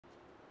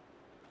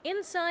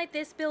Inside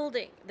this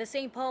building, the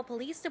St. Paul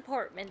Police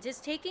Department is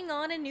taking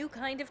on a new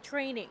kind of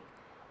training.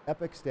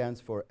 EPIC stands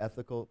for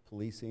Ethical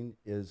Policing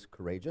is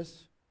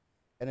Courageous,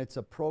 and it's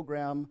a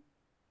program,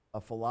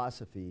 a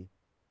philosophy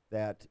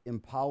that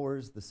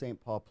empowers the St.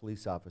 Paul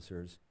police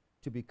officers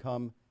to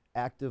become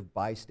active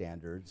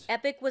bystanders.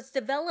 EPIC was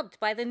developed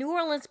by the New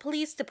Orleans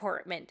Police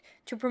Department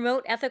to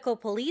promote ethical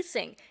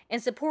policing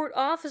and support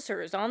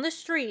officers on the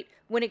street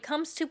when it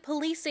comes to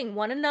policing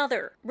one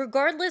another,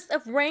 regardless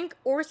of rank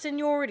or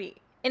seniority.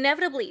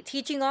 Inevitably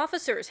teaching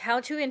officers how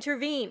to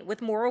intervene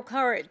with moral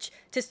courage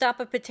to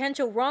stop a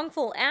potential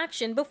wrongful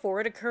action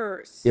before it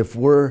occurs. If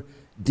we're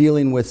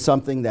dealing with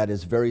something that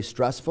is very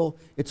stressful,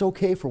 it's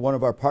okay for one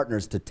of our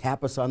partners to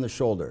tap us on the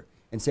shoulder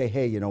and say,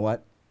 hey, you know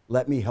what?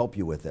 Let me help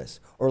you with this,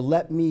 or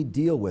let me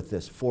deal with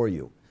this for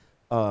you.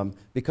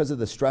 Because of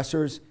the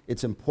stressors,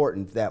 it's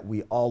important that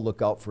we all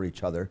look out for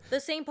each other. The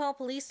St. Paul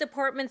Police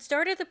Department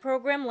started the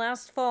program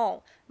last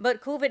fall,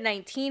 but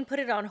COVID-19 put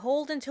it on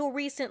hold until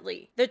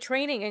recently. The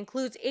training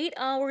includes 8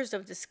 hours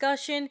of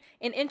discussion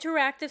and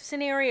interactive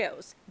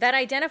scenarios that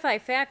identify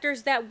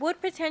factors that would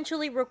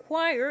potentially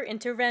require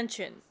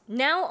intervention.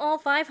 Now all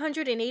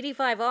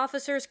 585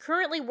 officers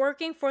currently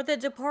working for the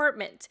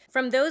department,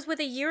 from those with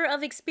a year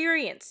of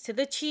experience to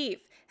the chief,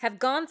 have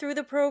gone through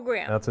the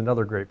program. That's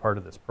another great part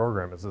of this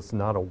program is it's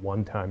not a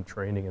one-time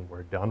training and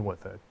we're done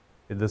with it.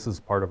 This is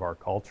part of our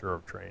culture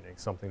of training,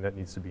 something that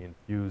needs to be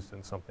infused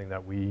and something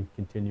that we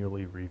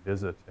continually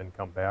revisit and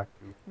come back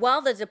to.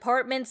 While the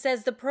department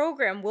says the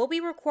program will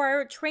be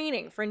required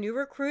training for new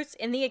recruits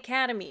in the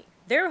academy,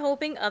 they're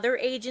hoping other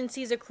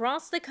agencies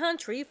across the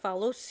country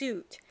follow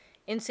suit.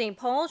 In St.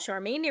 Paul,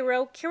 Charmaine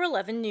Nero, KARE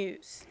 11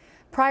 News.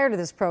 Prior to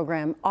this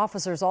program,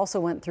 officers also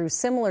went through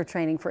similar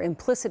training for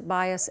implicit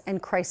bias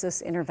and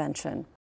crisis intervention.